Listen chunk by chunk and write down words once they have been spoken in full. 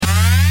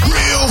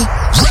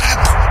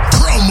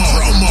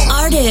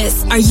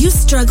Are you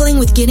struggling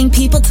with getting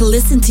people to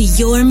listen to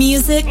your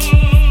music? Do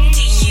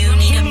you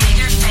need a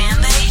bigger fan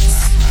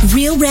base?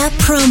 Real Rap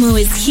Promo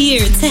is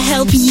here to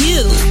help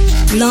you.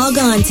 Log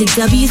on to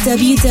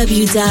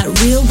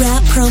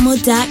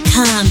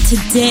www.realrappromo.com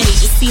today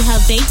to see how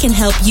they can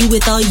help you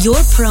with all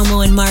your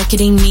promo and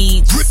marketing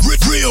needs.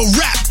 Real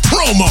Rap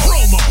Promo.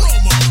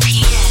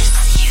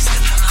 P.S. Use the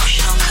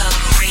promotional code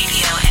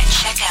RADIO at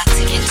checkout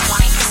to get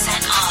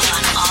 20% off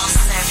on all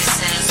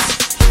services.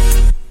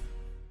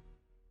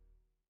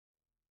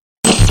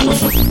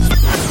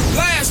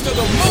 Last of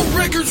the Mo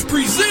Records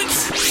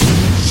presents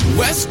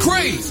Wes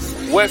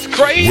Crave. Wes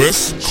Crave?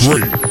 Wes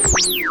Crave.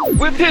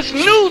 With his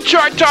new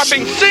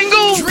chart-topping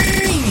single,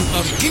 Dream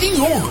of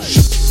Getting On.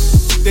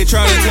 They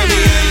try to tell me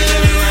I ain't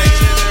living right.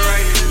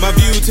 My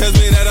view tells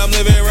me that I'm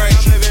living right.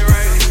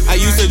 I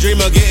used to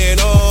dream of getting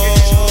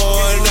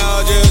on. Now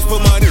I just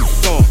put my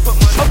on.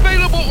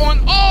 available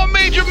on all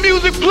major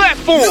music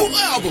platforms. New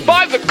album.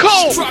 By the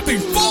code. Dropping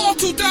fall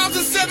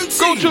 2017.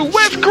 Go to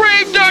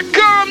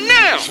wescrave.com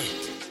now.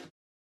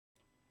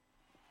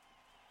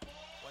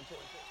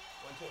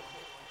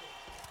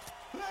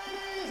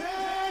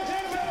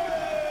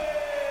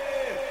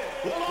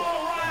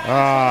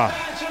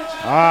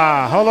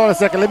 Hold on a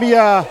second. Let me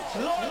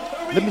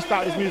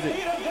start this music.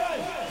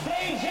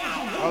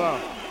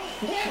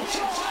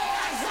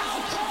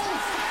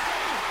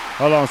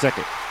 Hold on a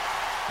second.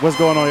 What's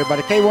going on,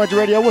 everybody? K100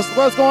 Radio.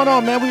 What's going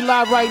on, man? We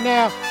live right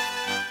now.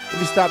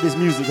 Let me stop this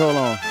music. Hold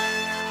on.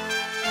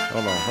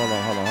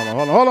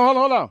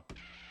 Hold on.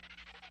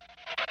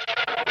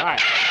 All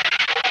right.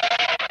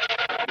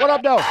 What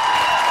up, though?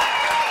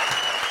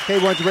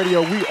 K100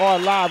 Radio. We are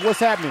live. What's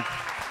happening?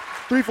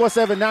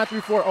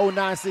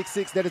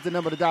 347-934-0966. That is the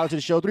number to dial to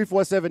the show.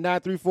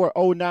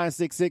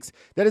 347-934-0966.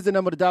 That is the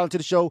number to dial into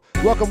the show.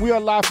 Welcome. We are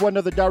live for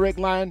another direct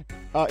line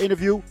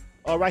interview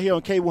right here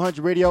on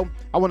K100 Radio.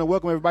 I want to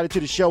welcome everybody to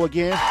the show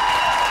again. All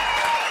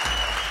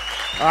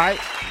right.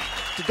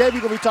 Today we're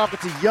going to be talking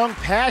to Young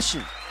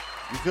Passion.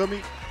 You feel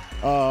me?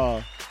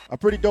 A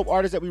pretty dope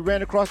artist that we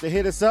ran across to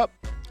hit us up.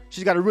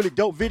 She's got a really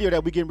dope video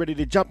that we're getting ready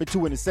to jump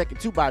into in a second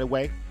too, by the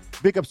way.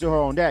 Big ups to her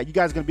on that. You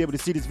guys are going to be able to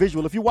see this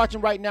visual. If you're watching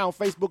right now on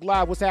Facebook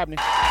Live, what's happening?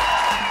 All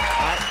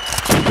right.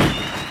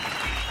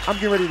 I'm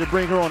getting ready to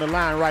bring her on the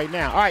line right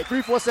now. All right,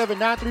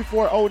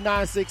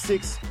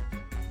 347-934-0966.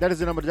 That is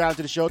the number to dial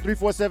to the show.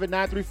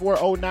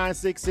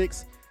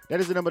 347-934-0966.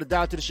 That is the number to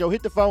dial to the show.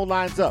 Hit the phone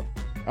lines up.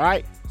 All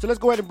right, so let's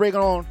go ahead and bring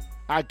on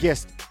our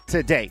guest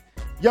today.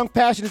 Young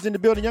Passion is in the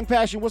building. Young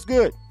Passion, what's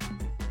good?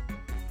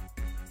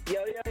 Yo,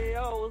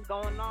 what's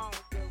going on?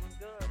 What's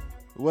good?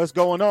 What's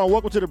going on?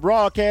 Welcome to the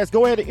broadcast.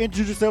 Go ahead and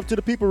introduce yourself to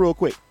the people real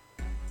quick.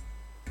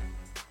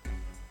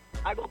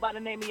 I go by the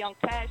name of Young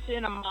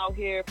Passion. I'm out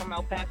here from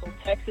El Paso,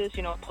 Texas,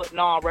 putting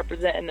on,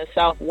 representing the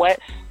Southwest.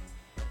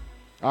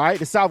 All right,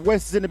 the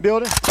Southwest is in the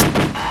building. You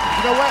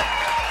know what?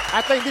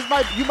 I think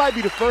you might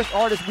be the first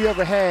artist we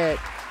ever had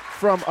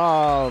from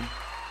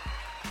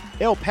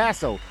El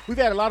Paso. We've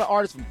had a lot of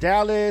artists from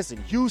Dallas and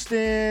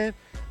Houston,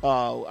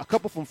 a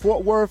couple from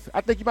Fort Worth.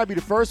 I think you might be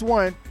the first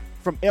one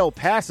from El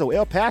Paso.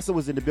 El Paso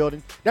was in the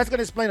building. That's going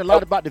to explain a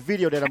lot about the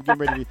video that I'm getting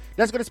ready to do.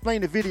 That's going to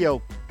explain the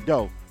video,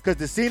 though, because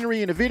the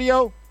scenery in the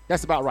video,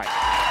 that's about right.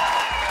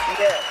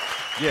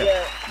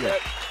 Yeah,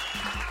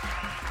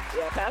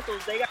 Paso,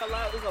 they got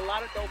there's a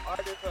lot of dope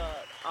artists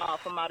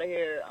from out of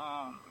here.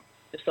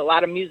 Just a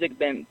lot of music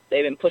they've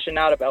been pushing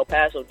out of El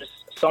Paso. Just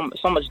so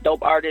much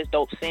dope artists,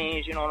 dope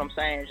scenes, you know what I'm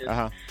saying?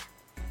 Just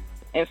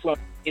influence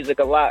music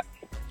a lot.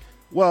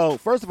 Well,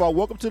 first of all,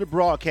 welcome to the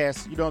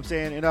broadcast, you know what I'm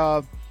saying?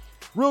 And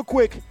real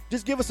quick,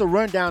 just give us a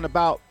rundown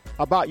about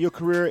your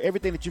career,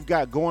 everything that you've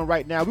got going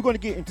right now. We're going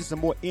to get into some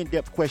more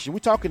in-depth questions. We're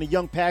talking to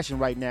Young Passion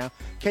right now.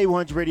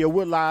 K100 Radio,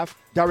 we're live,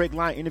 direct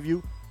line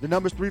interview. The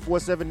number's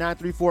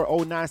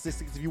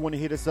 347-934-0966 if you want to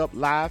hit us up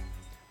live.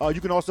 You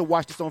can also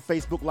watch this on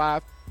Facebook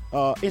Live.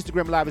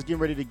 Instagram Live is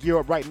getting ready to gear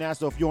up right now.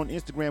 So if you're on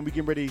Instagram, we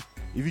getting ready.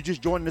 If you're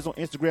just joining us on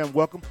Instagram,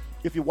 welcome.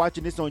 If you're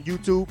watching this on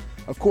YouTube,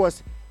 of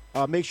course,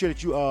 make sure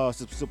that you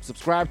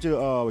subscribe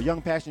to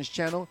Young Passion's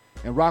channel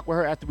and rock with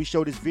her after we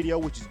show this video,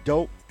 which is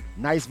dope.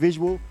 Nice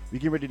visual. We're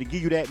getting ready to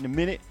give you that in a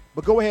minute.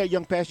 But go ahead,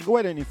 Young Passion. Go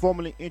ahead and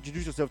informally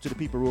introduce yourself to the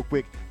people real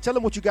quick. Tell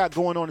them what you got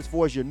going on as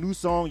far as your new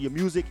song, your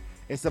music,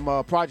 and some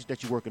projects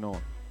that you're working on.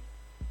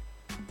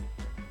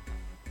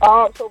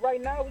 So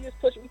right now we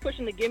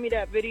pushing to give me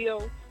that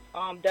video.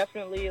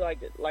 Definitely, like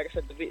I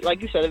said,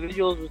 like you said, the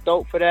visuals was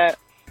dope for that.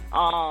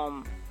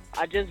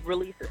 I just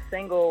released a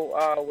single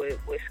with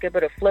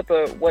Skipper the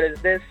Flipper. What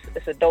is this?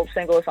 It's a dope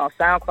single. It's on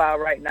SoundCloud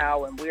right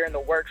now, and we're in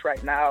the works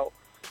right now,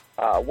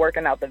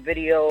 working out the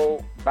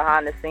video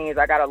behind the scenes.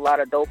 I got a lot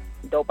of dope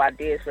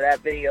ideas for that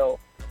video.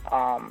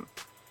 So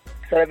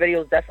the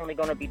video is definitely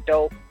going to be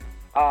dope.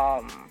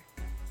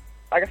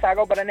 Like I said, I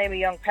go by the name of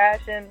Young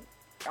Passion.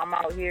 I'm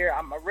out here.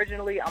 I'm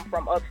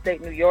from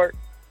upstate New York.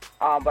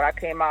 But I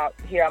came out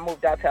here, I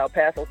moved out to El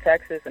Paso,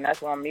 Texas, and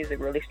that's when music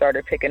really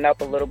started picking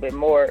up a little bit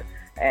more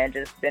and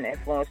just been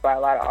influenced by a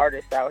lot of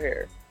artists out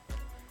here.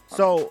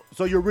 So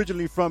you're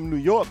originally from New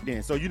York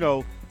then. So,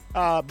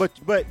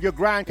 But your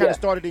grind kind of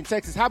started in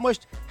Texas. How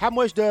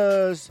much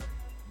does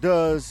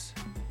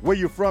where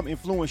you're from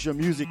influence your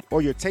music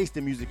or your taste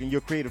in music and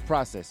your creative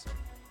process?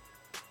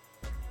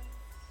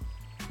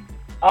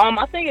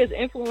 I think it's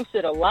influenced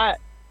it a lot,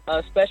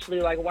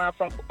 especially like where I'm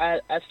from,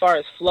 as far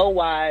as flow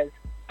wise,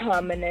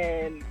 and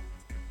then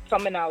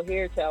coming out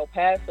here to El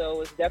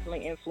Paso is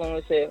definitely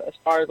influenced it as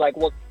far as like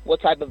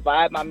what type of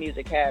vibe my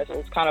music has. So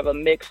it's kind of a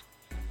mix.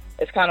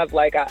 It's kind of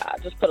like I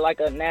just put like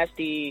a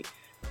nasty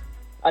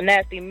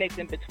mix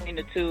in between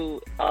the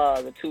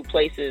two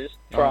places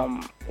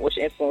from which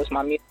influenced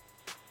my music.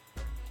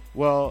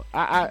 Well,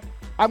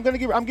 I'm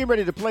getting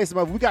ready to play some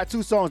of. We got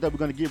 2 songs that we're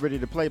gonna get ready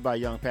to play by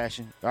Young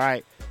Passion. All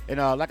right, and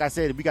like I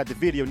said, we got the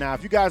video now.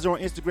 If you guys are on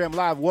Instagram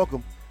Live,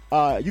 welcome.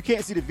 You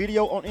can't see the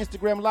video on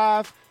Instagram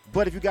Live,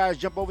 but if you guys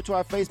jump over to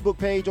our Facebook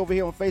page over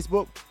here on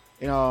Facebook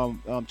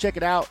and check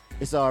it out,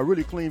 it's a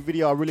really clean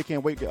video. I really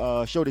can't wait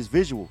to show this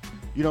visual.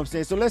 You know what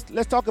I'm saying? So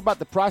let's talk about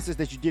the process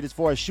that you did as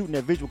far as shooting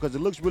that visual because it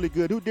looks really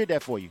good. Who did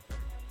that for you?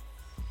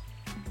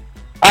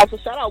 So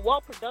shout out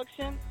Walt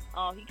Production.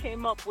 He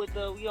came up with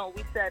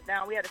we sat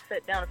down. We had to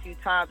sit down a few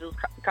times. It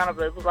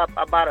was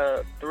about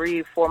a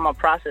 3-4 month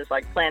process,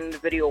 like planning the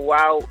video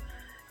out,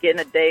 getting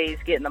the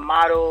dates, getting the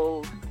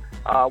models,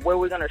 where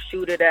we're gonna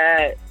shoot it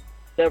at.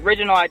 The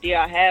original idea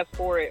I had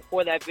for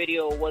that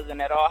video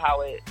wasn't at all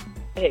how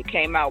it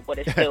came out, but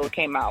it still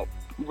came out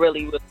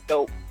really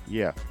dope.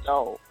 Yeah.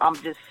 So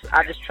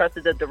I just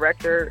trusted the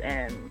director,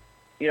 and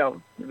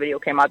the video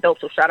came out dope.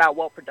 So shout out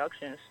Walt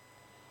Productions.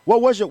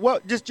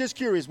 Just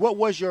curious, what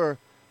was your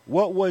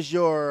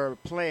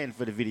plan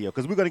for the video?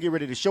 Because we're gonna get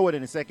ready to show it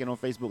in a second on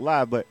Facebook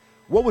Live, but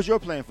what was your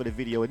plan for the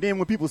video? And then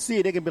when people see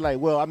it, they can be like,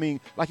 well, I mean,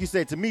 like you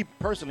said, to me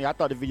personally, I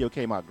thought the video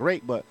came out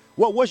great, but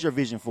what was your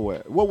vision for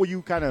it? What were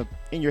you kind of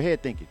in your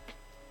head thinking?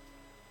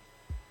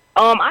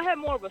 I had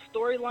more of a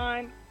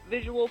storyline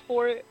visual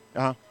for it.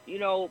 Uh-huh.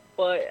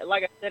 But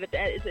like I said, at the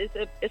end,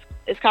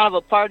 it's kind of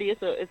a party.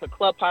 It's a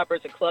club popper.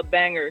 It's a club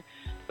banger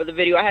for the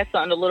video. I had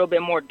something a little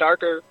bit more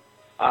darker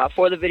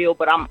for the video,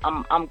 but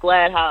I'm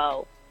glad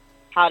how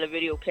the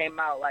video came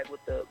out, like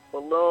with the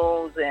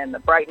balloons and the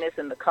brightness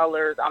and the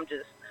colors.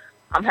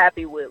 I'm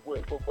happy with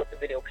what the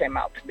video came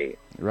out to be.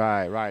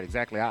 Right,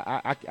 exactly.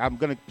 I'm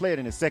gonna play it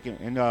in a second.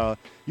 And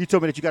you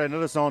told me that you got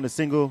another song, the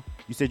single.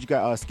 You said you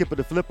got Skipper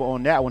the Flipper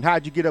on that one.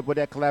 How'd you get up with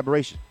that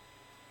collaboration?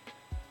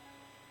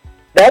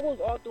 That was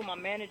all through my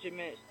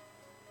management.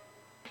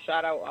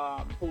 Shout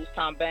out who's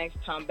Tom Banks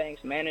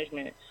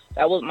Management.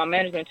 That was my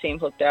management team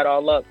hooked that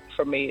all up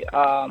for me.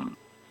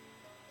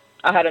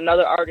 I had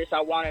another artist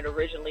I wanted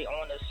originally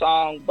on the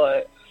song,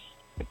 but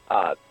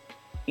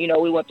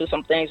we went through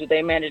some things with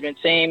their management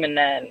team, and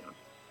then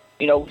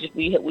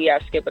we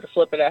asked Skipper the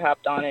Flipper that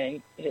hopped on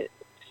it. And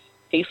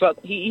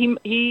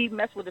he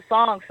messed with the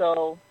song,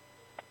 so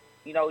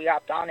he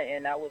hopped on it,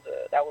 and that was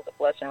a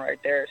blessing right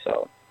there.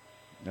 So,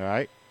 all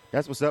right,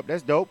 that's what's up.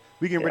 That's dope.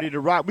 We getting ready to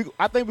rock.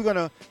 I think we're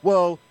gonna.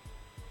 Well,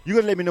 you're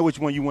gonna let me know which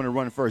one you want to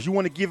run first. You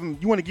want to give him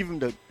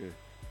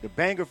the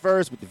banger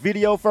first with the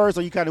video first,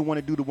 or you kind of want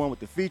to do the one with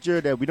the feature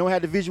that we don't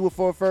have the visual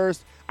for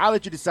first? I'll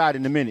let you decide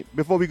in a minute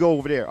before we go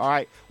over there. All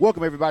right.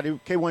 Welcome, everybody.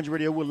 K100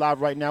 Radio. We're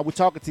live right now. We're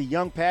talking to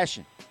Young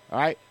Passion. All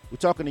right. We're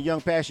talking to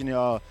Young Passion,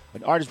 an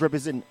artist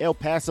representing El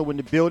Paso in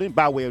the building,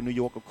 by way of New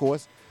York, of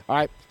course. All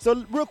right.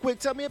 So real quick,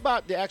 tell me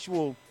about the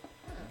actual,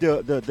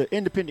 the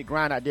independent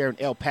grind out there in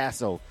El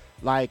Paso.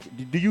 Like,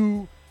 do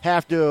you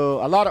have to,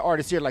 a lot of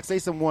artists here, like say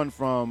someone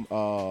from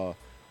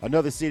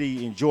another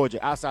city in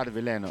Georgia outside of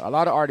Atlanta. A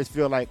lot of artists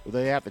feel like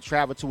they have to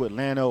travel to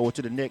Atlanta or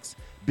to the next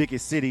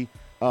biggest city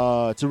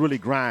to really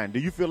grind. Do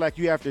you feel like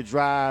you have to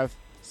drive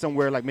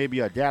somewhere like maybe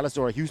a Dallas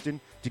or a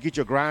Houston to get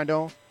your grind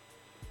on?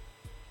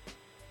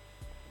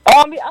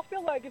 I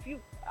feel like if you,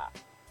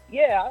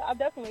 I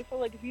definitely feel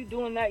like if you're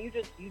doing that, you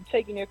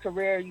taking your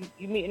career,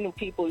 you meeting new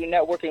people, you're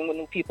networking with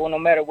new people, no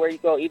matter where you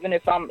go. Even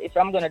if I'm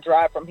going to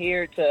drive from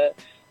here to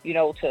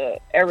to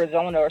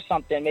Arizona or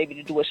something, maybe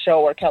to do a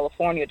show, or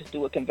California to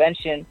do a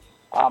convention.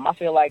 I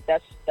feel like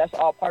that's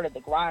all part of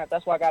the grind. If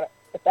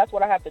that's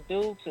what I have to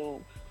do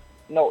to,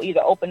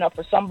 either open up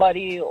for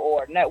somebody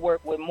or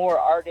network with more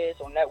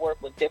artists or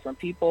network with different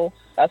people,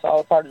 that's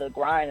all part of the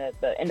grind,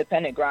 the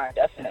independent grind,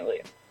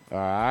 definitely. All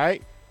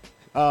right.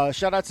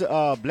 Shout out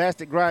to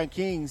Blasted Grind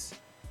Kings.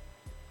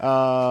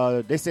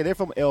 They say they're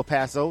from El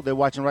Paso. They're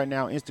watching right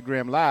now on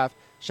Instagram Live.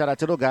 Shout out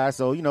to those guys.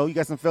 So, you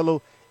got some fellow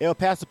El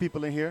Paso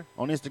people in here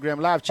on Instagram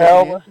Live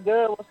chatting. What's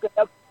good?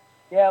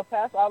 Yeah, El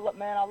Paso. I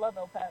love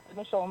El Paso. They've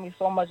been showing me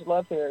so much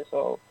love here.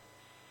 So,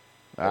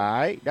 all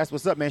right, that's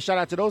what's up, man. Shout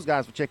out to those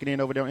guys for checking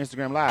in over there on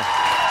Instagram Live.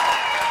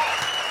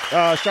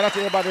 Shout out to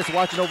everybody that's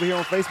watching over here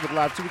on Facebook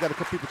Live too. We got a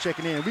couple people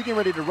checking in. We getting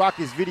ready to rock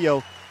this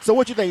video. So,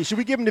 what you think? Should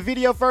we give them the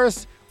video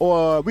first,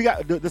 or we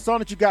got the song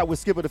that you got with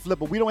Skipper the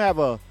Flipper? We don't have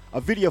a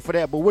video for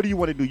that, but what do you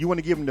want to do? You want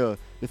to give them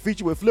the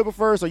feature with Flipper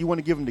first, or you want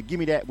to give them the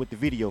Gimme That with the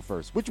video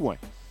first? Which one?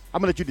 I'm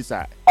gonna let you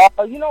decide. Let's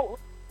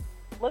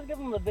give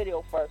them the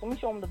video first. Let me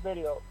show them the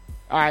video.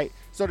 All right.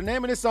 So the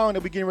name of this song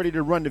that we're getting ready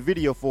to run the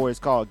video for is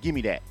called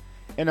Gimme That.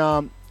 And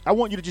I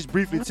want you to just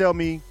briefly tell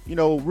me,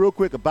 real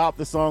quick about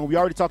the song. We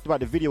already talked about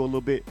the video a little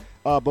bit,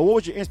 but what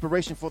was your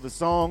inspiration for the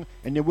song?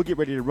 And then we'll get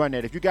ready to run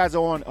that. If you guys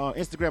are on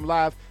Instagram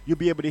Live, you'll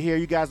be able to hear.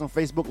 You guys on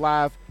Facebook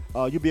Live,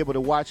 you'll be able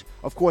to watch.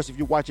 Of course, if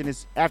you're watching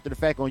this after the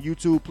fact on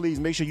YouTube, please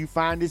make sure you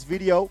find this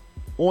video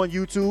on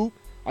YouTube.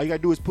 All you got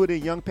to do is put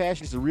in Young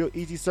Passion. It's a real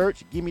easy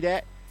search. Give me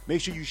that.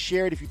 Make sure you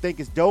share it if you think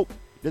it's dope.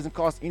 It doesn't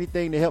cost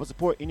anything to help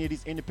support any of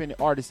these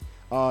independent artists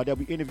that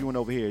we're interviewing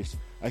over here.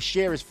 A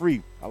share is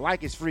free. A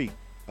like is free.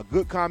 A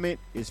good comment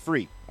is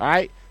free. All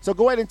right? So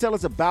go ahead and tell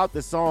us about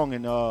the song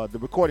and the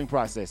recording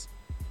process.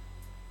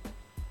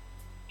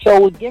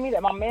 So with Gimme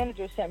That, my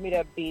manager sent me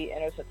that beat,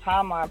 and it's a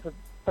Timeline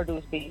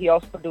produced beat. He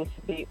also produced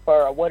the beat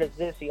for What Is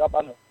This? Y'all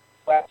about to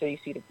after you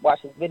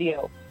watch this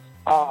video.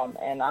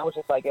 And I was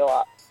just like, yo,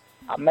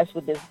 I mess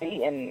with this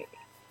beat, and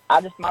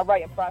my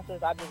writing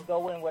process, I just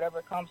go in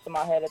whatever comes to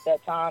my head at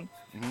that time.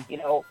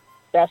 Mm-hmm.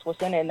 That's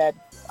what's in it, and that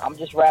I'm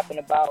just rapping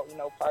about,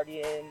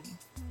 partying,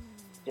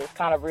 just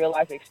kind of real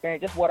life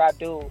experience, just what I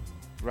do.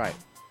 Right.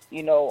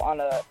 On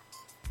a,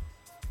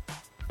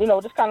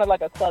 just kind of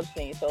like a club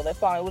scene. So that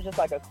song, it was just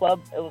like a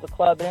club. It was a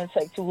club. It didn't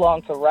take too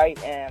long to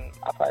write, and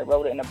I probably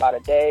wrote it in about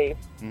a day.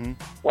 Mm-hmm.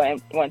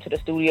 Went to the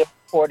studio,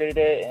 recorded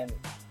it, and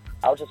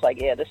I was just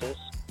like, yeah, this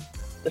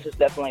is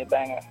definitely a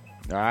banger.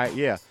 All right,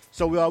 yeah.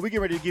 So we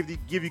get ready to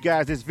give you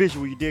guys this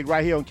visual, you dig,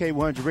 right here on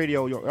K100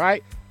 Radio. All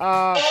right?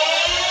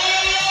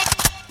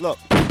 Look,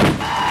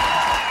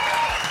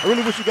 I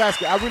really wish you guys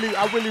could. I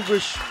really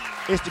wish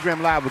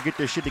Instagram Live would get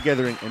their shit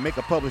together and make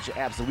a publisher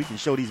app so we can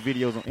show these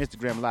videos on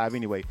Instagram Live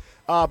anyway.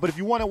 But if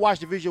you want to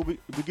watch the video, we're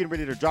getting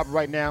ready to drop it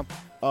right now.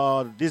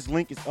 This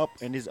link is up,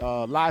 and this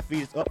live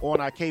feed is up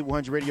on our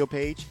K100 Radio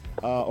page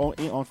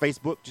on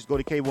Facebook. Just go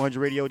to K100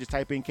 Radio. Just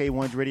type in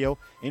K100 Radio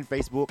in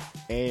Facebook,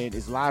 and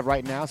it's live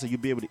right now, so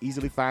you'll be able to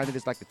easily find it.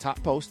 It's like the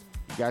top post.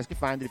 You guys can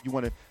find it if you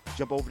want to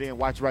jump over there and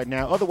watch right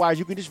now. Otherwise,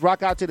 you can just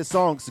rock out to the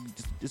song.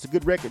 It's a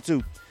good record,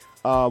 too.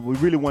 We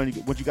really want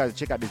you guys to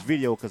check out this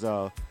video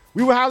because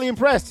we were highly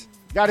impressed.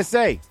 Gotta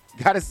say,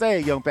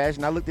 Young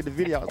Passion. I looked at the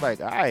video. I was like,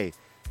 all right,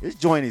 this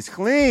joint is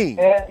clean.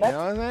 Yeah, you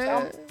know what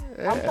I'm saying?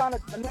 I'm trying to.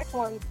 The next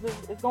one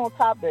is going to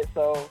top it.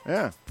 So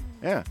yeah.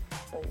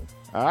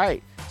 All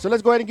right. So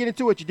let's go ahead and get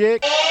into it. You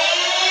dig?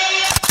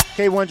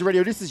 K100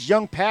 Radio. This is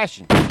Young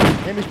Passion.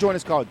 And this joint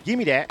is called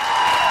Gimme That. All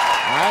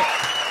right.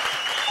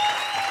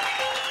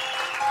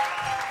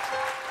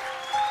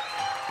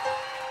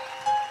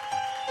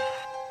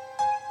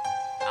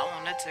 I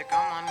wanna take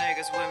all my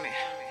niggas with me.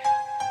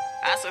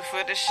 I said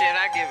for this shit,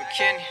 I give a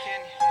kidney.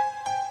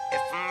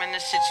 If I'm in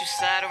this shit, you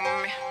side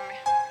with me.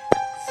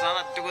 Cause all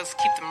I do is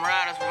keep them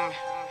riders with me.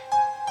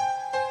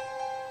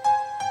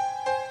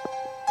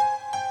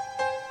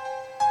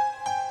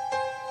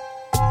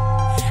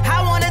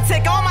 I wanna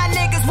take all my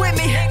niggas with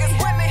me.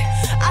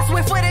 I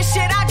swear for this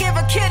shit, I give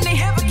a kidney.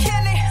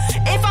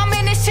 If I'm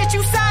in this shit,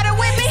 you side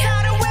with me.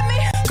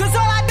 Cause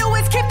all I do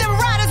is keep them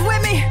riders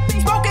with me.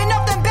 Smoking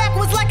up them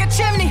backwards like a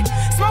chimney.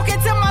 Smoking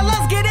till my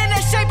lungs get in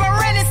the shape of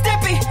Ren and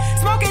Stimpy.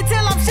 Smoking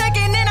till I'm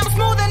shaking and I'm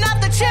smoothing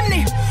out the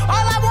chimney.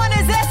 All I want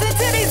is ass and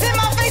titties in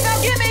my face.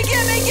 Now give me that.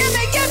 Now give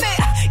me that.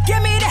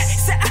 Give me that.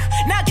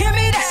 Now give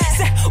me that.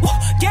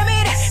 Give me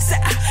that.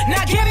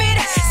 Now give me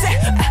that.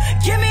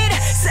 Give me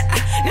that.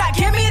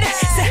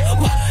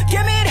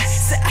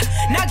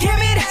 Now give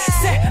me that.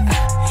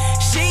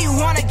 She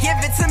wanna give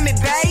it to me,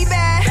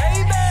 baby.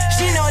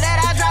 She know that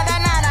I drive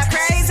that nana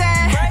crazy.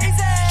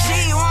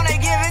 She wanna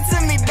give it to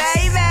me,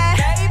 baby.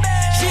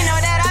 She know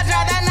that I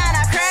drive that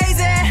nana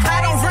crazy. I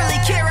don't really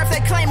care if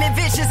they claim it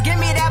vicious. Give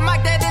me that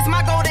mic, that is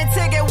my golden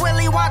ticket.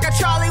 Willy Wonka,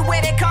 Charlie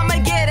with it, come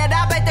and get it.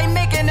 I bet they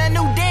making a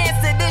new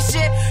dance to this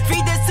shit.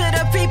 Feed this to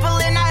the people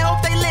and I hope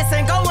they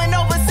listen. Going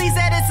overseas,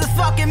 that it's a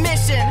fucking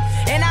mission.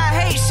 And I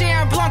hate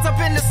sharing blunts up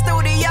in the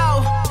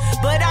studio,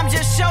 but I'm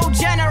just so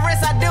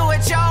generous, I do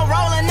it, y'all.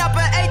 Rolling up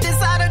an eighth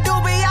inside a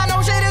doobie. I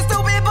know shit is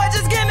stupid, but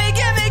just give me that.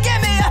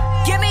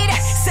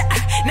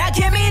 Now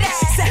give me that.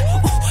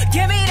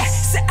 Give me that.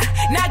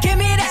 Now give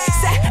me that.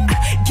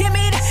 Give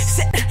me that.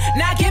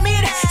 Now give me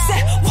that.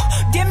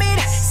 Give me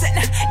that.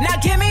 Now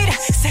give me that.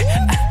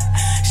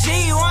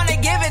 She wanna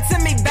give it to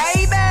me,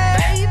 baby.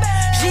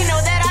 She know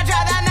that I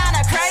drive that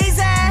nana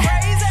crazy.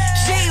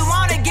 She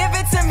wanna give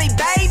it to me,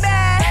 baby.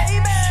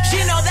 She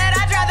know that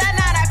I drive that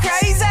nana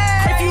crazy.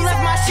 If you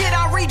left my shit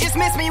on read, just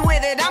miss me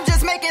with it.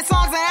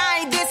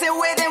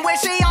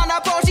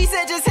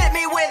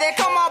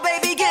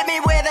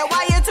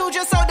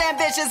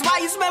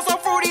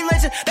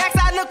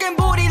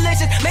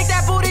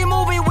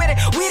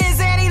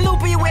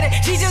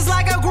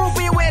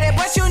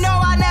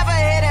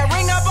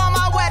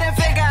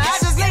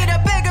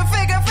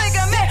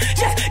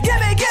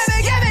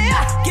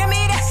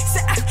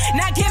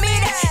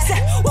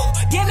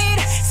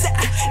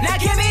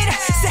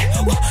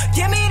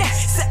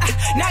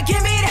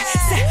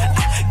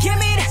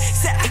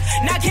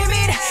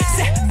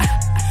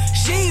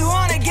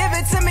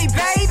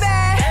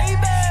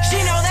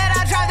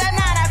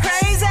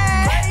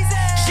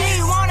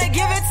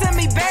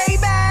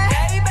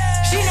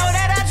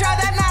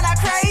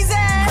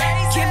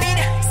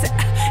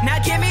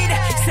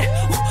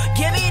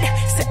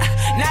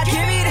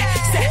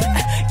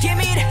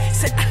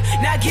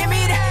 give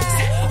me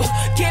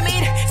that. Give me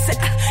that.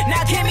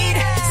 Now give me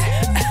that.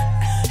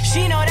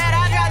 She know that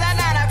I drive that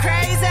nana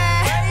crazy.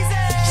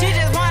 She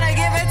just wanna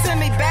give it to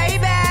me,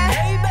 baby.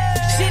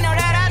 She know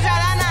that I drive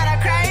that nana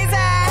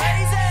crazy.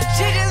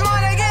 She just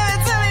wanna give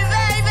it to me,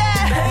 baby.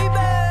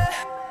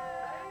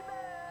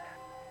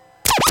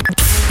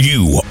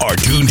 You are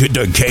tuned to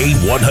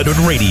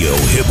K100 Radio,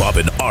 Hip Hop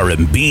and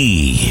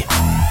R&B.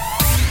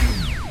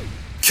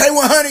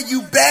 K100,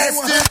 you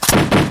bastard!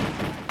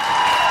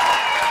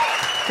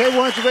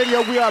 K100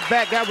 Radio, we are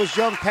back. That was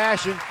Young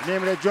Passion. The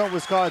name of that joint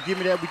was called Give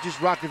Me That. We just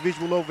rocked the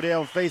visual over there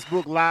on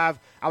Facebook Live.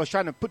 I was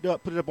trying to put it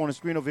up on the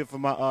screen over here for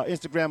my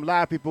Instagram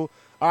Live people.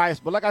 All right,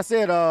 but like I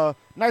said,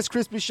 nice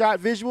crispy shot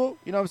visual.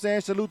 You know what I'm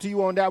saying? Salute to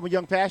you on that one,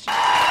 Young Passion.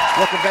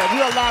 Welcome back. We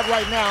are live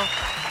right now.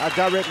 Our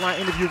direct line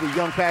interview with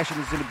Young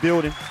Passion is in the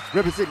building,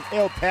 representing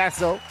El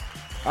Paso.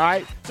 All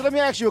right, so let me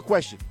ask you a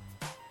question.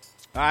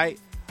 All right,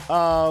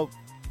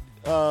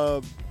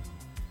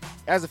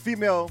 as a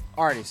female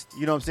artist,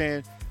 you know what I'm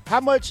saying? How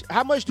much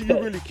do you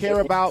really care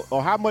about,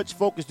 or how much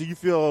focus do you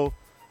feel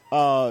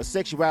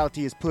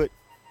sexuality is put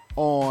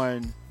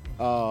on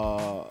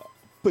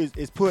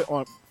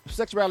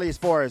sexuality as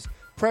far as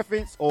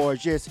preference, or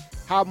just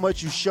how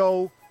much you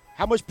show?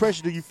 How much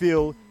pressure do you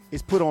feel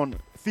is put on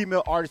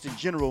female artists in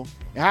general,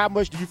 and how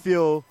much do you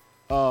feel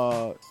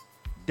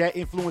that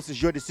influences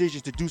your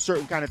decisions to do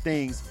certain kind of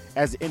things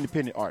as an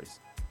independent artist?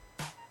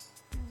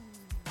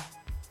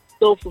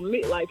 So for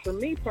me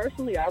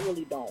personally, I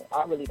really don't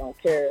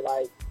care.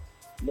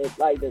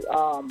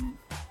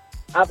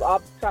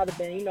 I've tried to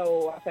be,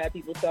 I've had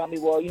people tell me,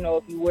 well,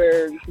 if you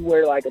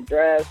wear like a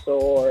dress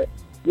or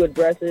good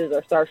dresses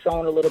or start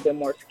showing a little bit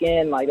more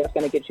skin, like that's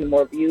gonna get you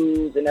more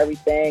views and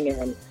everything.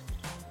 And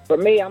for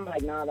me, I'm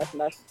like, nah, that's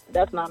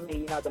not me.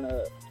 You're not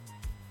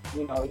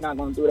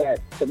gonna do that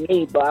to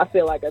me. But I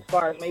feel like as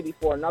far as maybe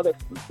another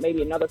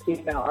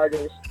female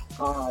artist,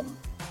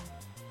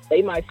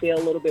 they might feel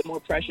a little bit more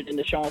pressured in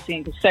the show and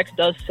scene, because sex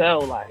does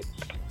sell. Like,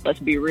 let's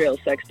be real,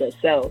 sex does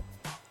sell.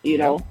 You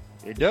know,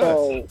 it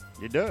does.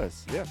 It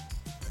does. Yeah.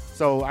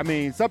 So I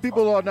mean, some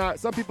people are not.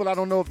 Some people, I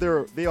don't know if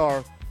they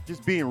are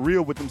just being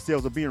real with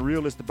themselves or being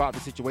realist about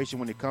the situation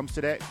when it comes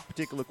to that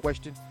particular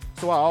question.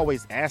 So I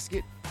always ask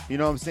it. You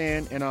know what I'm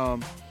saying?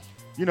 And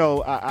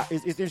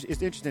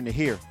it's interesting to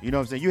hear. You know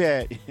what I'm saying? You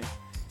had.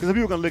 Because if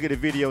you were gonna look at the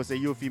video and say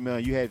you're a female,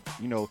 you had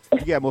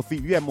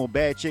more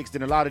bad chicks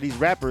than a lot of these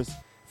rappers.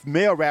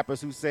 Male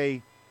rappers who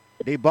say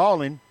they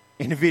balling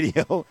in the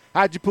video.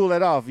 How'd you pull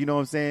that off? You know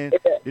what I'm saying?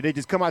 Did they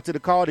just come out to the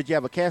call? Did you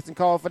have a casting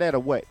call for that, or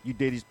what? You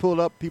did just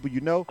pull up people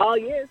you know? Oh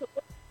yeah. So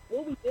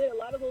what we did, a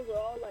lot of those are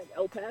all like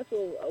El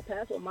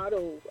Paso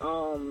models.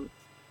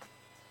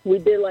 We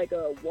did like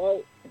a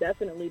Walt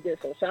definitely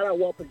did. So shout out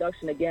Walt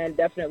Production again.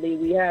 Definitely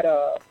we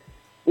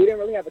didn't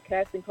really have a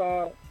casting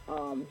call.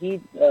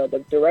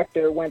 The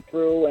director went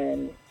through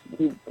and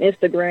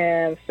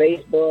Instagram,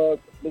 Facebook.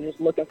 We're just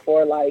looking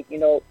for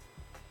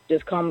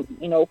just come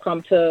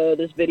to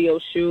this video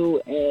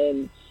shoot,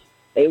 and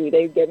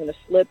they've given a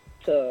slip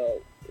to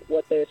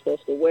what they're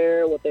supposed to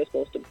wear, what they're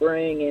supposed to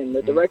bring, and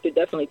the director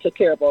definitely took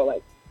care of all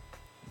that.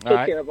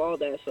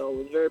 So it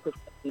was very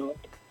professional.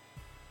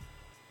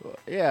 Well,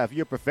 yeah, if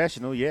you're a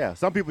professional, yeah.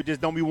 Some people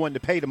just don't be wanting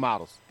to pay the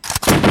models.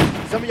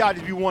 Some of y'all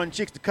just be wanting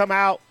chicks to come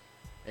out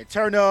and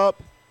turn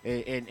up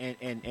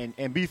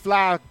and be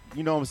fly,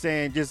 you know what I'm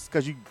saying, just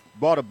because you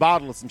bought a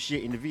bottle of some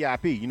shit in the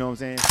VIP, you know what I'm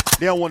saying?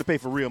 They don't want to pay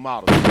for real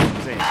models, you know what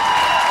I'm saying?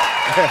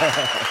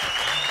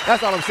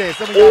 That's all I'm saying.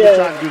 Some of y'all be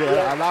trying to do that.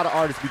 Yeah. A lot of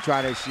artists be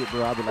trying that shit,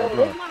 bro. I be like,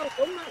 bro. The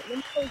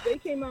models, they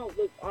came out,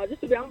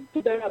 just to be honest,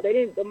 put that out, they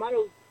didn't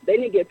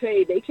get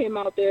paid. They came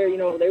out there,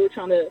 they were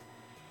trying to,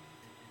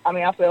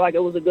 I feel like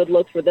it was a good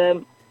look for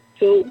them,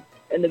 too,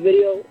 in the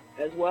video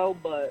as well,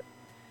 but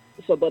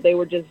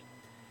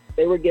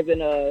they were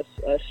given a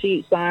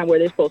sheet signed where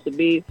they're supposed to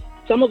be.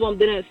 Some of them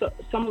didn't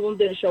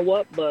show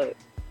up, but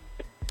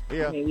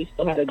yeah, we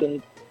still had a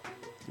good.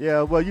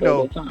 Yeah, well,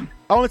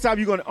 only time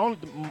you're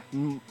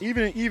gonna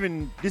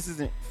even this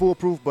isn't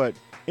foolproof, but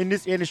in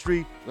this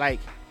industry, like,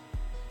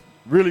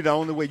 really the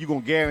only way you're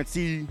gonna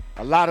guarantee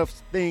a lot of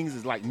things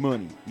is like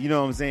money. You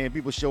know what I'm saying?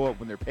 People show up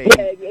when they're paid.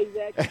 Yeah,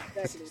 exactly.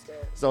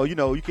 So you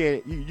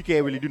can't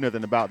really do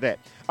nothing about that.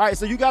 All right,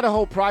 so you got a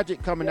whole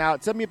project coming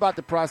out. Tell me about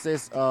the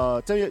process.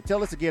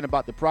 Tell us again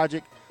about the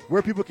project,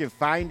 where people can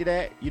find it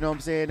at. You know what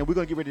I'm saying? And we're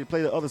gonna get ready to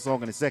play the other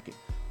song in a second.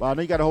 But I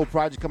know you got a whole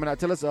project coming out.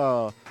 Tell us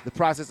the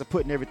process of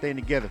putting everything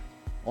together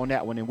on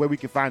that one, and where we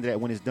can find it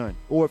at when it's done,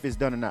 or if it's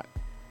done or not.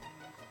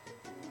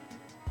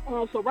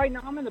 So right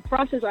now I'm in the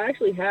process. I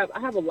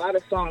have a lot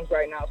of songs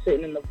right now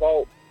sitting in the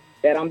vault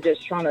that I'm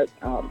just trying to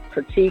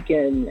critique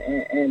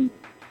and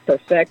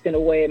perfect in a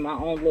way, in my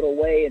own little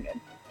way, and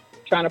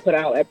trying to put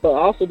out. But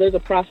also there's a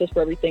process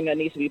for everything that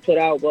needs to be put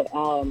out. But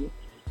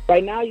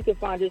right now you can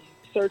just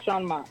search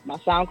on my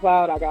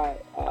SoundCloud. I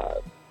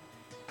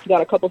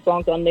got a couple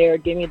songs on there.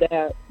 Give Me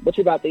That. What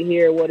you about to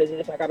hear? What is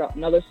this? I got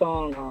another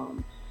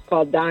song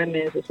called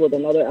Diamonds. It's with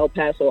another El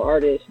Paso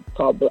artist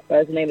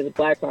his name is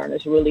Blackheart.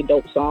 It's a really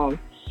dope song.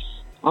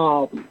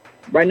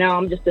 right now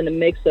I'm just in the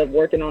mix of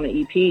working on an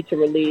EP to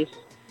release.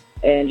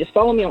 And just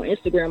follow me on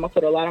Instagram. I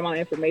put a lot of my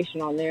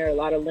information on there, a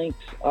lot of links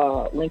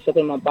up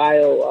in my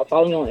bio.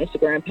 Follow me on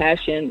Instagram,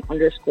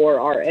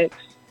 passion_RX.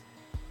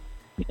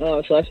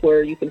 So that's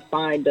where you can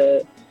find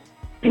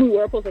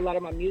where I post a lot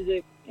of my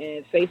music.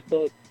 And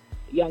Facebook,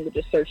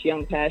 just search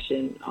Young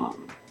Passion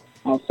on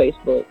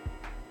Facebook.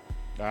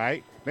 All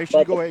right. Make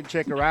sure you go ahead and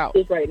check her out.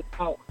 Right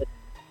now.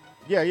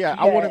 Yeah.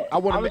 I want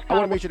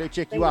to make sure they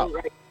check you out.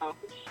 Right now.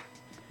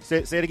 Say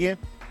it again.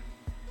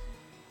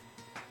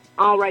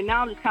 Right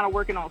now, I'm just kind of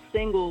working on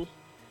singles,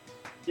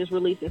 just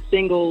releasing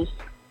singles,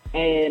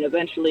 and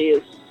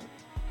eventually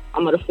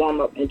I'm gonna form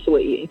up into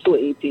an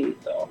EP.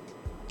 So. All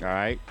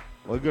right.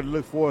 Well, we're gonna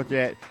look forward to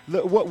that.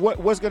 Look,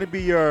 what's gonna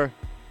be your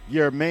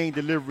main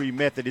delivery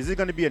method? Is it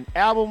gonna be an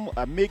album,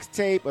 a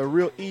mixtape, a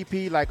real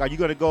EP? Like, are you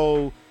gonna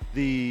go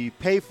the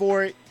pay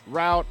for it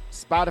route,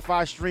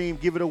 Spotify stream,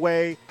 give it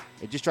away,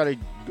 and just try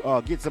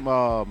to get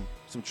some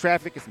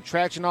traffic and some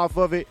traction off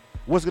of it?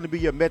 What's gonna be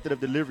your method of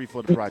delivery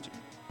for the project?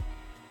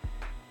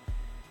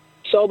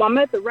 So my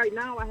method right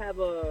now, I have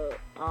an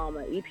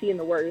EP in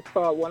the works. It's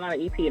called, well, not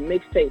an EP, a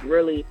mixtape,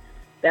 really.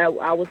 That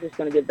I was just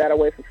going to give that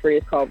away for free.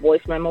 It's called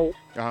Voice Memos.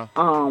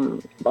 Uh-huh.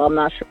 But I'm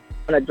not sure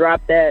I'm going to drop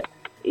that.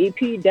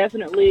 EP,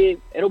 definitely,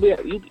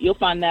 you'll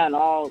find that on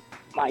all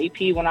my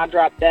EP when I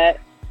drop that.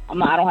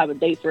 I don't have a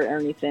date for it or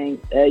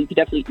anything.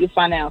 You'll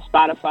find that on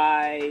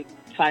Spotify,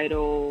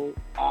 Tidal.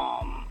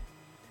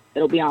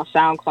 It'll be on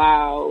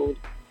SoundCloud,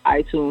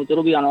 iTunes.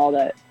 It'll be on all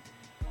that.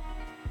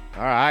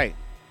 All right.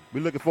 We're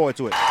looking forward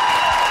to it.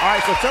 All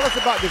right, so tell us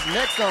about this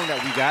next song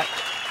that we got.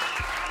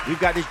 We've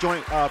got this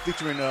joint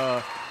featuring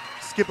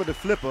Skipper the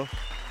Flipper.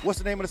 What's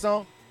the name of the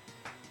song?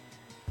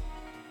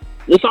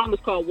 The song is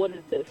called What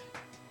Is This?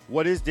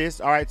 What Is This?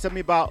 All right, tell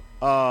me about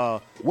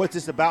what's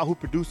this about, who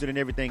produced it and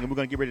everything, and we're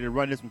going to get ready to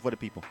run this one for the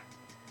people.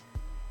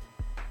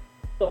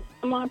 So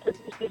someone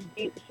produced this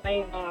beat,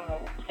 same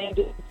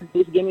dude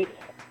produced Gimme.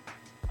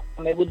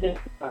 It was just...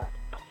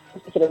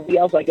 to the beat,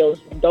 I was like, it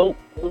was dope.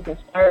 It was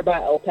inspired by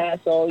El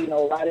Paso,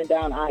 riding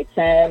down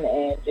I-10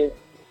 and just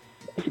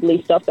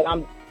basically stuff that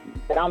I'm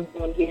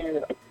doing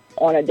here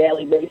on a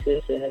daily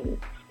basis. And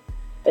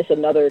it's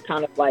another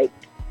kind of like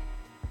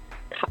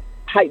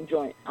hype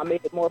joint. I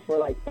made it more for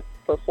like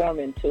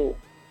performing too.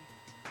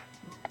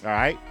 All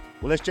right.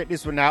 Well, let's check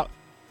this one out.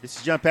 This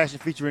is Young Passion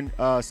featuring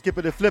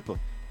Skipper the Flipper.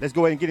 Let's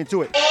go ahead and get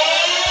into it.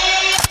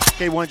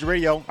 K100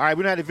 Radio. All right,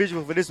 we don't have the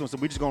visual for this one, so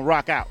we're just going to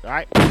rock out. All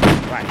right? All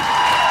right.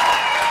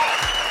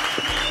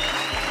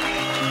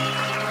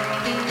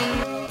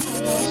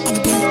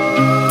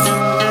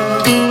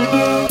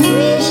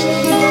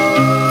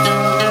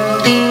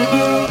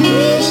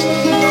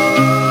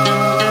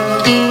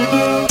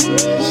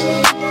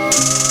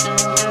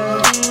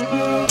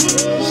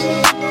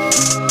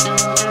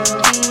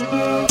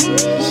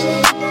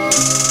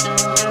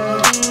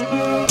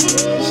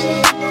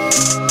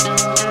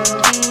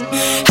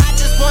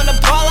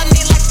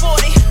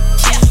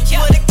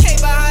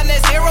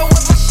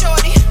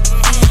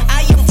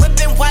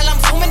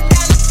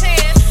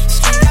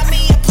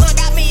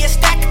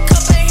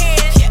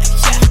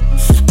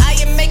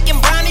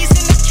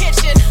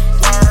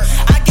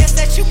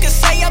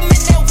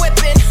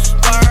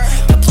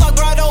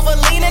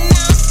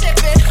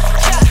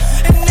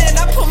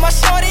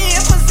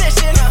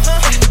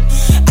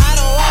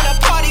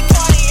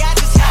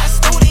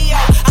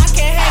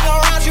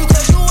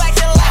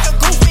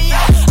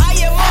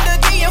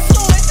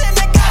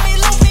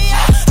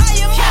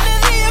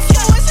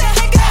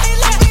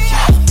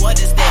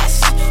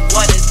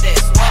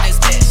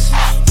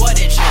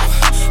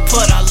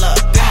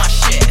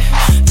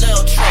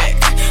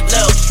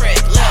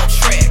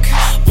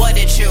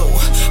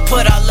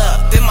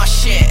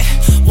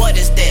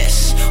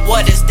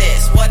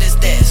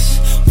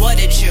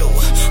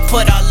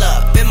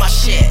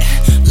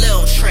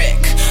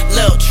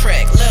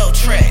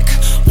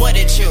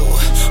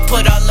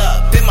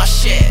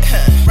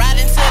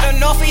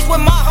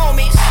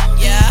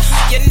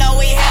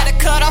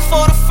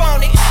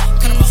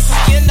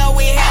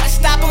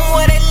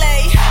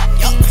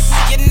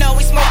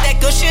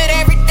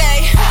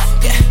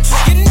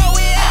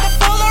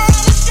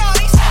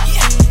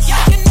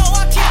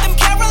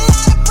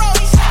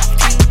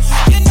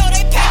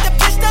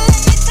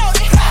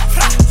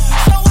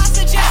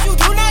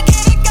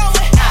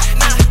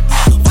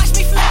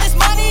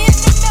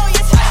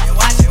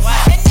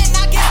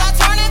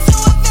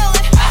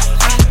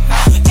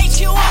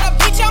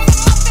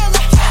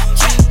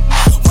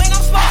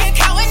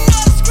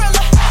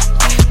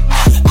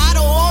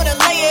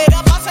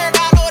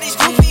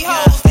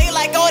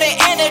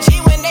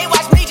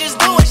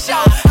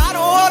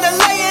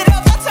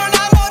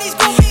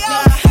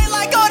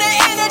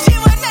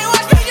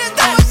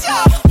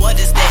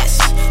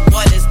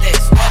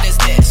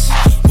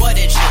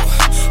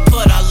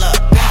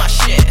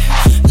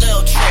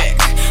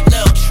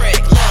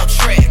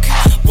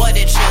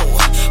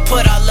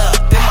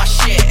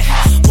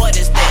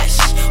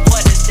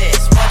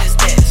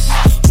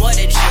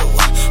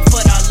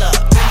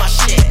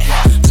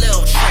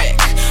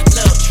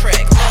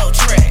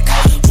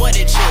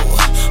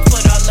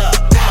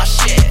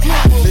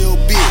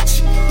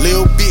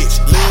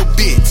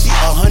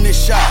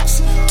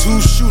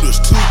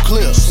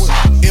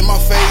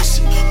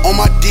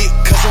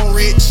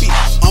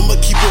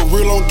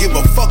 don't give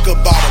a fuck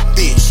about a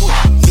bitch.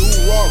 New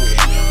Rari,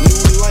 new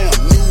lamp,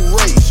 new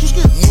race,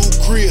 new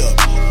crib,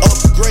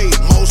 upgrade,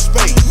 more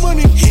space.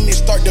 Money, and it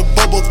start to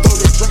bubble, throw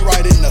the drink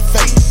right in the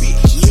face.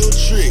 Lil'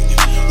 trick,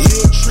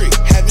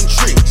 having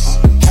tricks,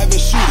 having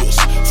shooters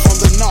from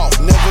the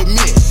north, never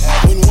miss.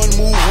 When one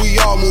move, we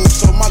all move,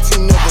 so my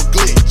team never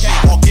glitch.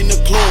 Walk in the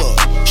club,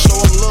 show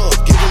them love,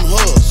 give them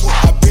hugs.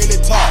 I barely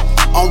talk,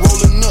 I'm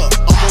rolling up,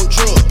 I'm on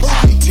drugs.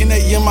 10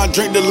 a.m. I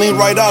drink the lean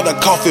right out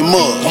of coffee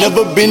mug.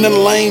 Never been a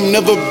lame,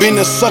 never been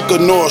a sucker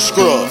nor a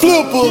scrub.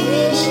 Flipper.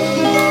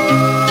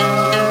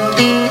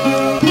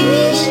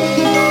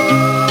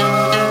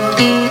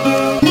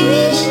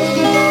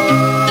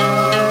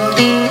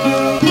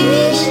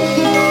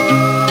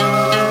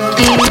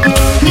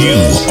 You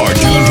are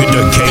tuned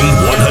to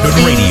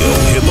K100 Radio,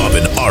 Hip Hop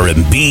and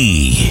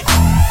R&B.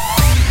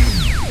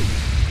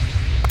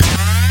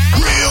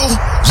 Real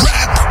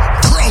rap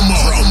promo.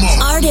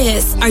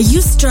 Artists, are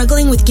you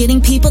struggling with getting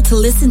people to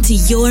listen to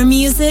your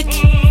music? Do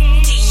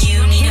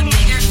you need a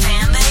bigger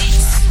fan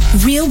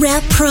base? Real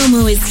Rap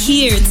Promo is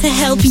here to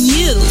help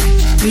you.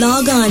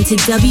 Log on to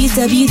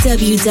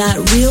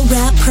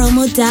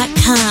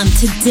www.realrappromo.com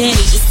today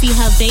to see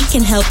how they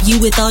can help you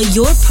with all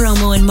your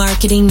promo and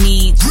marketing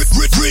needs.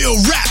 Real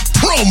Rap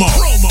Promo.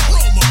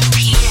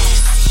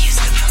 P.S. Use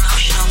the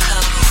promotional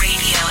code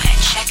RADIO at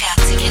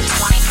checkout to get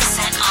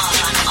 20%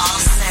 off on all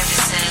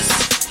services.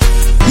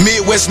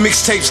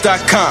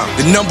 MidwestMixtapes.com,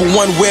 the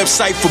 #1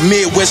 website for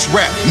Midwest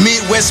rap.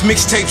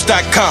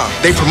 MidwestMixtapes.com.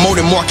 They promote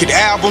and market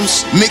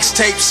albums,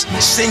 mixtapes,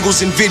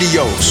 singles, and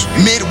videos.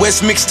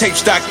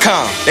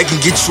 MidwestMixtapes.com. They can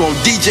get you on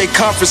DJ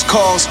conference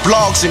calls,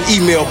 blogs, and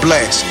email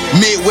blasts.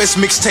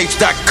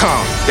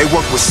 MidwestMixtapes.com. They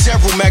work with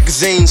several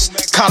magazines,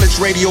 college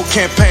radio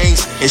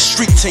campaigns, and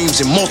street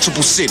teams in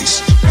multiple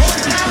cities.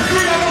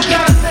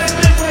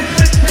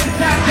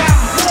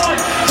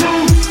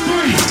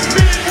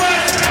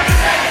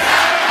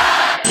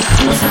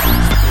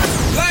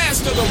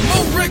 Last of the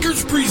Mo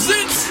Records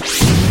presents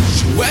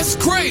Wes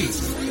Crave.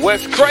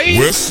 Wes Crave?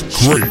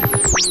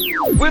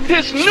 With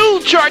his new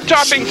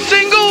chart-topping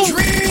single,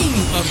 Dream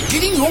of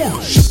Getting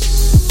Hard.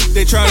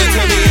 They try to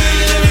tell me I ain't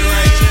living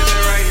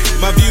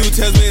right. My view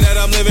tells me that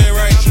I'm living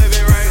right.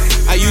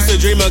 I used to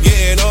dream of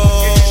getting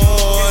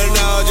on.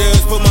 Now I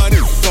just put my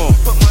on.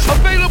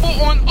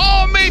 available on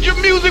all major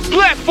music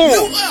platforms.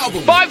 New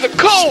album. Buy the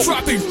code.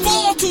 Dropping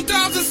fall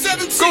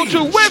 2017. Go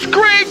to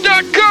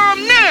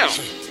westcrave.com now.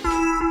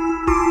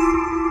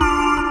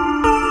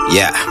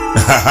 Yeah.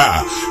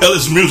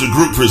 Ellis Music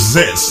Group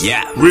presents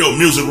Real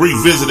Music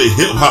Revisited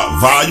Hip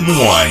Hop Volume 1.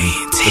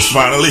 It's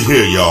finally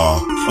here,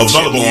 y'all.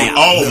 Available on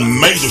all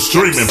major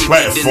streaming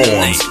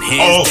platforms.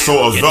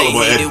 Also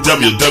available at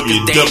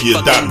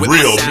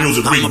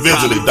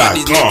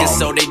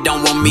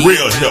www.realmusicrevisited.com.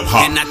 Real Hip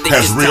Hop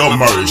has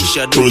re-emerged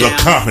through the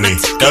company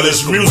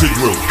Ellis Music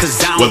Group,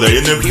 where the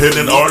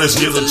independent artist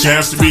gets a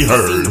chance to be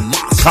heard.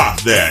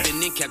 Cop that.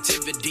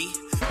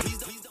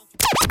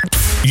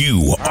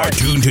 You are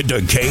tuned to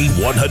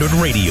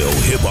K100 Radio,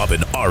 Hip Hop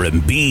and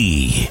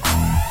R&B.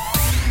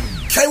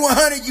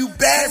 K100, you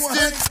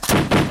bastards!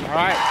 All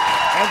right,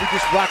 and we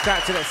just rocked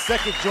out to that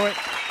second joint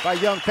by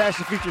Young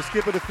Passion featuring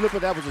Skipper the Flipper.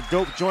 That was a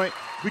dope joint.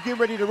 We getting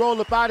ready to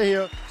roll up out of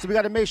here, so we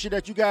got to make sure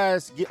that you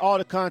guys get all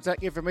the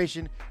contact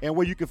information and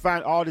where you can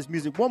find all this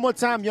music. One more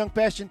time, Young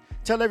Passion,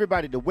 tell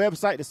everybody the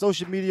website, the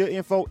social media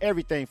info,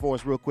 everything for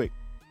us real quick.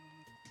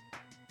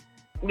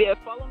 Yeah,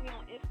 follow me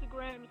on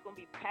Instagram. It's going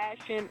to be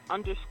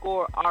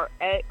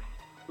passion_RX.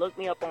 Look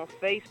me up on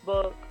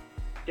Facebook.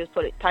 Just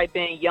type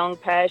in Young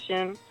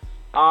Passion.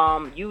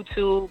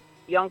 YouTube,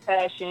 Young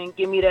Passion.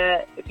 Give me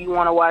that. If you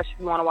want to watch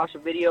a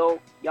video,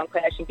 Young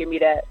Passion, give me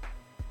that.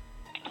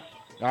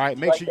 All right,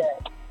 make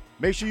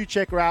sure you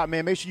check her out,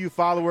 man. Make sure you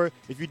follow her.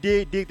 If you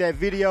did dig that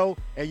video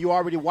and you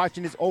already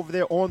watching this over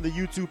there on the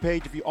YouTube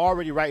page, if you're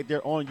already right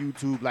there on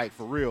YouTube, like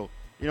for real,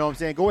 you know what I'm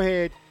saying? Go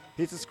ahead,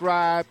 hit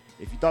subscribe.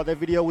 If you thought that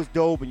video was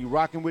dope and you're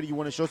rocking with it, you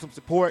want to show some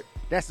support,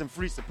 that's some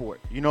free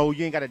support. You know,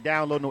 you ain't got to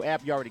download no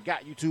app. You already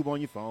got YouTube on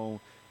your phone.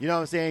 You know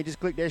what I'm saying? Just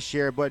click that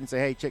share button and say,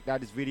 hey, check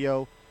out this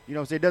video. You know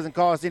what I'm saying? It doesn't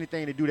cost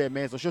anything to do that,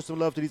 man. So show some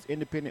love to these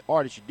independent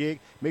artists you dig.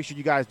 Make sure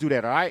you guys do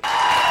that, all right?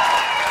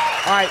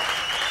 All right.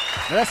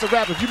 Now that's a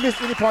wrap. If you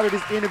missed any part of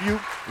this interview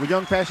with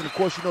Young Passion, of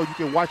course, you know you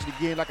can watch it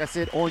again, like I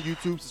said, on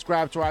YouTube.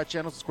 Subscribe to our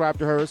channel. Subscribe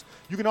to hers.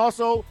 You can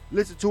also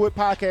listen to it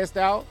podcast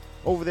style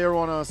over there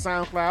on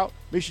SoundCloud.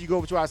 Make sure you go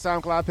over to our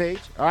SoundCloud page,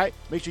 all right?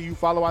 Make sure you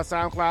follow our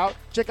SoundCloud.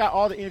 Check out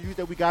all the interviews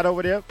that we got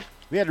over there.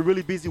 We had a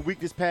really busy week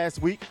this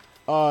past week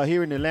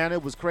here in Atlanta.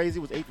 It was crazy.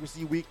 It was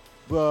A3C week.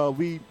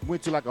 We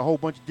went to like a whole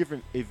bunch of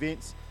different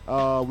events.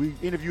 We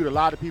interviewed a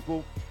lot of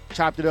people,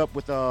 chopped it up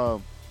with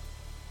Fabo,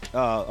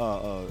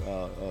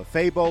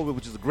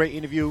 which is a great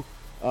interview.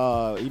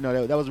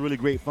 That was a really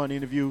great, fun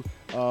interview.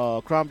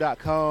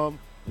 Crumb.com,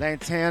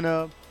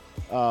 Lantana,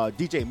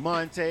 DJ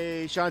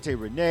Monte, Shantae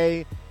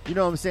Renee, You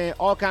know what I'm saying?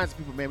 All kinds of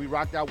people, man. We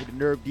rocked out with the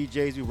Nerve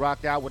DJs. We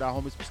rocked out with our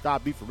homies from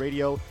Stop Beat for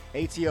Radio,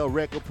 ATL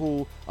Record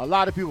Pool. A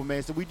lot of people,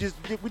 man. So we did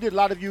a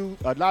lot of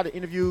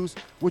interviews,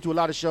 went to a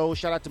lot of shows.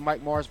 Shout out to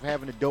Mike Morris for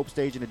having a dope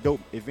stage and a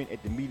dope event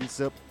at the Meeting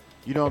Sip.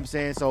 You know what I'm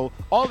saying? So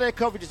all that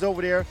coverage is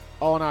over there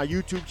on our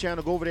YouTube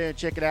channel. Go over there and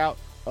check it out.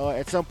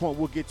 At some point,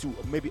 we'll get to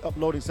maybe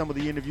uploading some of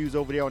the interviews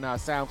over there on our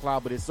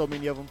SoundCloud, but there's so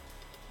many of them.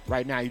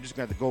 Right now, you're just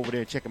going to have to go over there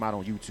and check them out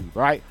on YouTube,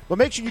 all right? But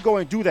make sure you go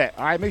and do that,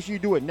 all right? Make sure you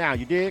do it now,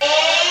 you dig?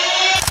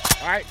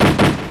 All right?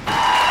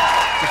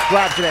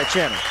 Subscribe to that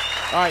channel,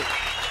 all right?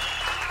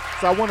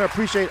 So I want to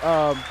appreciate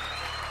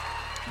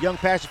Young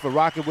Passion for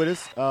rocking with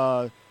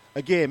us.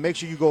 Again, make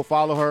sure you go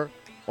follow her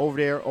over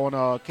there on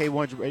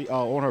K100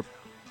 on her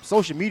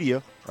social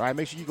media, all right?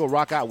 Make sure you go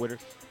rock out with her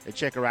and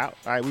check her out,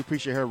 all right? We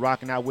appreciate her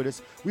rocking out with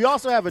us. We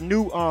also have a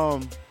new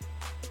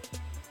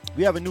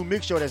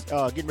mix show that's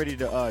getting ready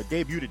to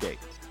debut today.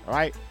 All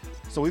right,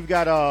 so we've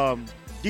got